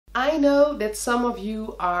I know that some of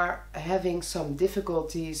you are having some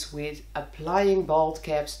difficulties with applying bald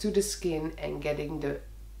caps to the skin and getting the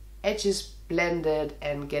edges blended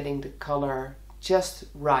and getting the color just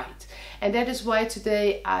right. And that is why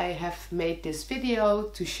today I have made this video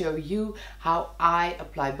to show you how I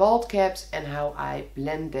apply bald caps and how I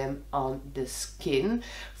blend them on the skin.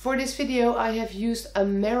 For this video I have used a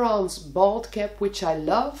Mehron's Bald Cap, which I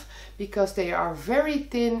love because they are very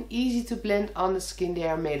thin, easy to blend on the skin. They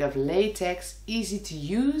are made of latex, easy to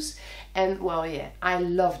use, and well, yeah, I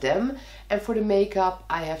love them. And for the makeup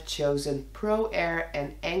I have chosen Pro Air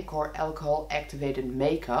and Anchor alcohol activated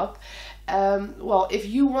makeup. Well, if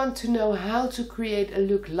you want to know how to create a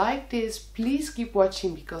look like this, please keep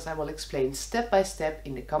watching because I will explain step by step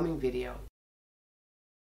in the coming video.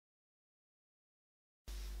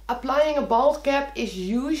 Applying a bald cap is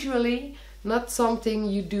usually not something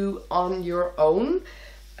you do on your own,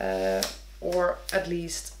 or at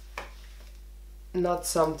least not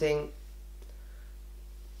something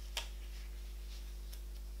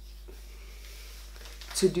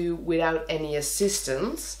to do without any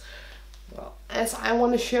assistance. Well, as I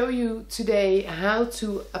want to show you today how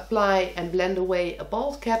to apply and blend away a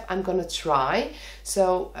bald cap, I'm gonna try.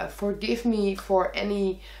 So forgive me for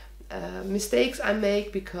any mistakes I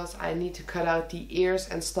make because I need to cut out the ears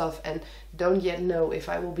and stuff and don't yet know if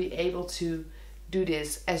I will be able to do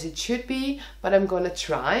this as it should be, but I'm gonna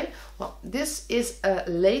try. Well, this is a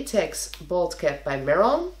latex bald cap by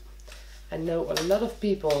Mehron. I know a lot of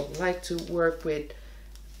people like to work with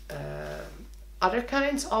other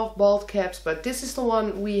kinds of bald caps, but this is the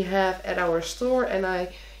one we have at our store and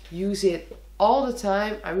I use it all the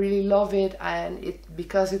time. I really love it, and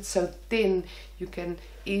because it's so thin you can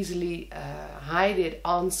easily hide it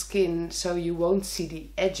on skin so you won't see the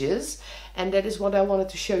edges, and that is what I wanted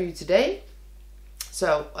to show you today.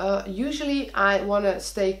 So usually I want to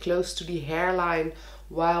stay close to the hairline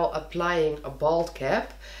while applying a bald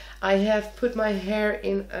cap. I have put my hair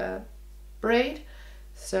in a braid,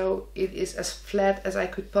 so it is as flat as I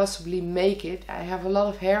could possibly make it. I have a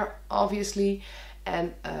lot of hair obviously,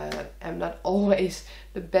 and I'm not always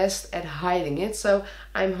the best at hiding it, so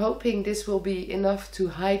I'm hoping this will be enough to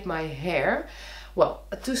hide my hair. Well,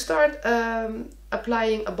 to start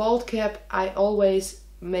applying a bald cap, I always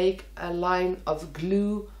make a line of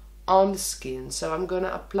glue on the skin. So I'm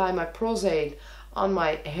gonna apply my Prosade on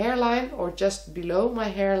my hairline or just below my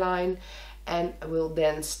hairline, and will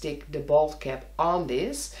then stick the bald cap on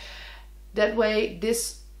this. That way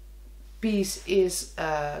this piece is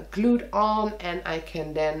glued on and I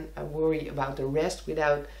can then worry about the rest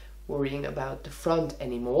without worrying about the front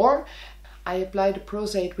anymore. I apply the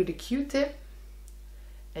Prosade with a Q-tip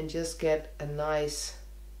and just get a nice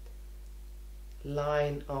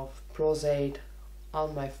line of Prosade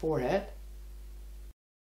on my forehead.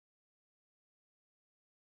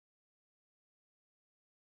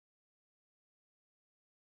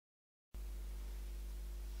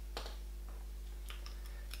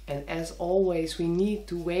 And as always, we need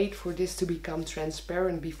to wait for this to become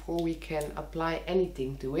transparent before we can apply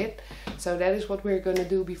anything to it. So that is what we're going to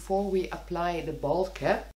do before we apply the bald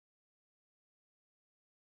cap.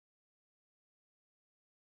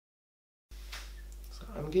 So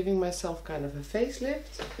I'm giving myself kind of a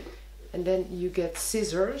facelift, and then you get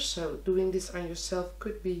scissors. So doing this on yourself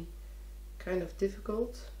could be kind of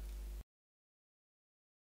difficult.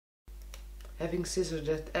 Having scissors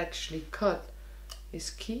that actually cut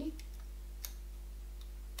is key.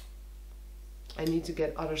 I need to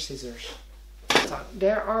get other scissors. So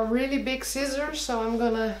there are really big scissors, so I'm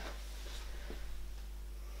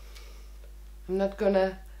not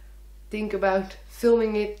gonna think about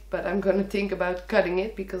filming it, but I'm gonna think about cutting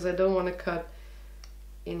it because I don't want to cut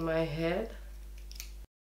in my head.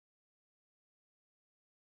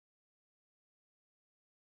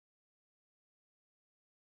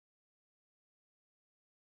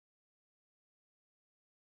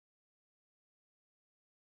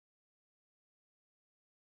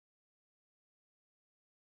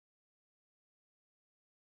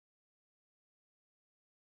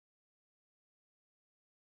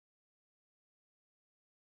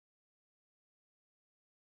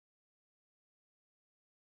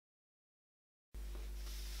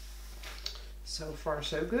 So far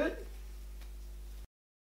so good.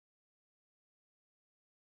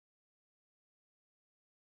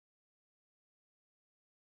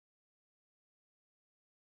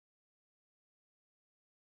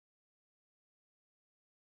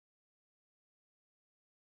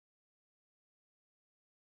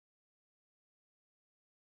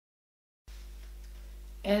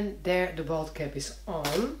 And there the bald cap is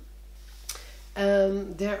on.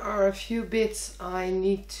 There are a few bits I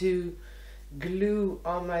need to glue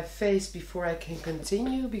on my face before I can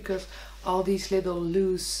continue, because all these little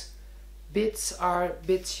loose bits are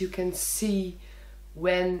bits you can see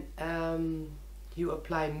when you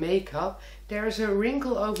apply makeup. There's a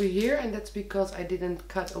wrinkle over here, and that's because I didn't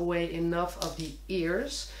cut away enough of the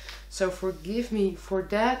ears, so forgive me for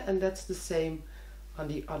that. And that's the same on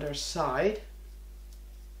the other side.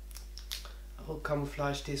 I will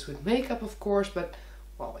camouflage this with makeup, of course, but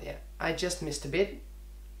well, yeah, I just missed a bit.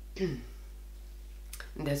 And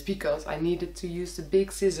that's because I needed to use the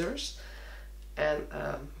big scissors. And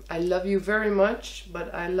I love you very much,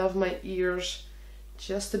 but I love my ears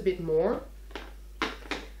just a bit more.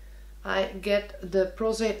 I get the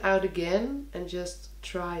Prosade out again and just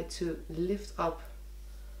try to lift up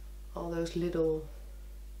all those little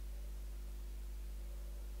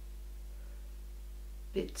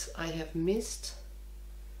bits I have missed.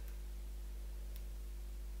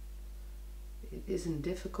 It isn't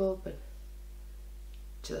difficult, but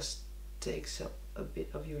just takes up a bit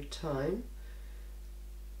of your time.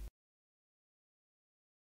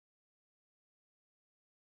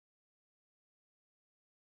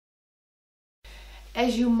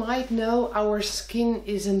 As you might know, our skin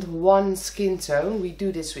isn't one skin tone. We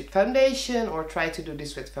do this with foundation, or try to do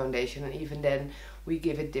this with foundation, and even then we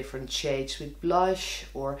give it different shades with blush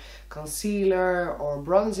or concealer or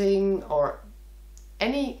bronzing or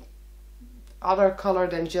any other color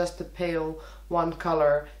than just the pale one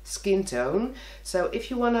color skin tone. So if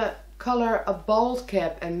you want to color a bald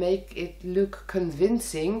cap and make it look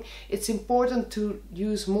convincing, it's important to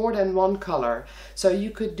use more than one color. So you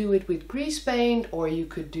could do it with grease paint, or you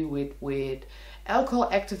could do it with alcohol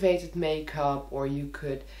activated makeup, or you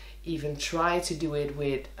could even try to do it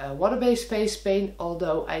with water-based face paint,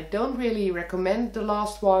 although I don't really recommend the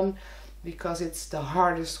last one because it's the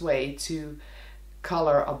hardest way to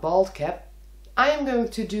color a bald cap. I am going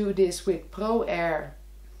to do this with Pro Air.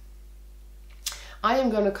 I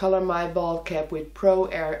am going to color my bald cap with Pro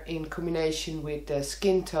Air in combination with the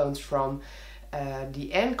skin tones from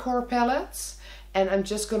the Encore palettes, and I'm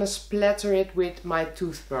just going to splatter it with my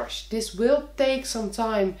toothbrush. This will take some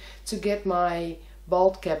time to get my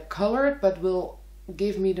bald cap colored, but will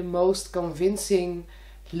give me the most convincing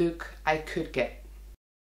look I could get.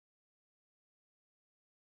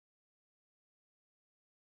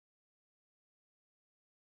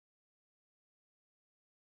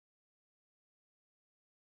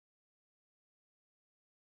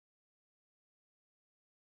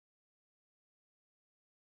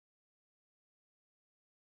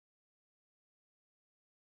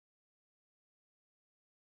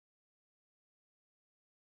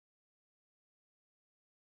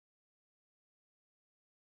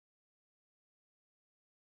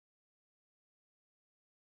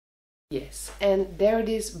 Yes, and there it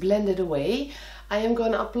is blended away. I am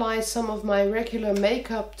going to apply some of my regular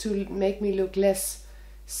makeup to make me look less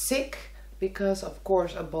sick, because of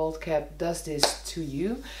course a bald cap does this to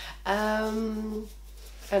you. And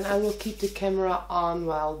I will keep the camera on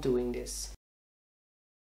while doing this.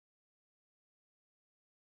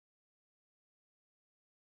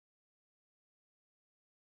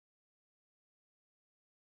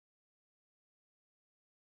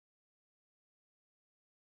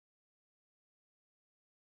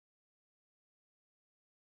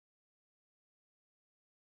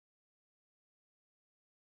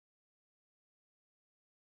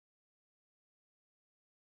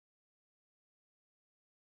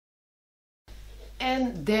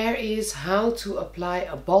 And there is how to apply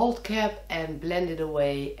a bald cap and blend it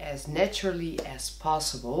away as naturally as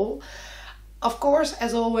possible. Of course,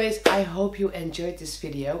 as always, I hope you enjoyed this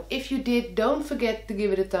video. If you did, don't forget to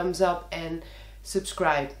give it a thumbs up and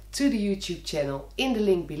subscribe to the YouTube channel in the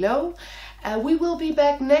link below. We will be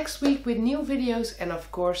back next week with new videos, and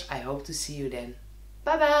of course I hope to see you then.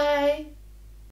 Bye bye!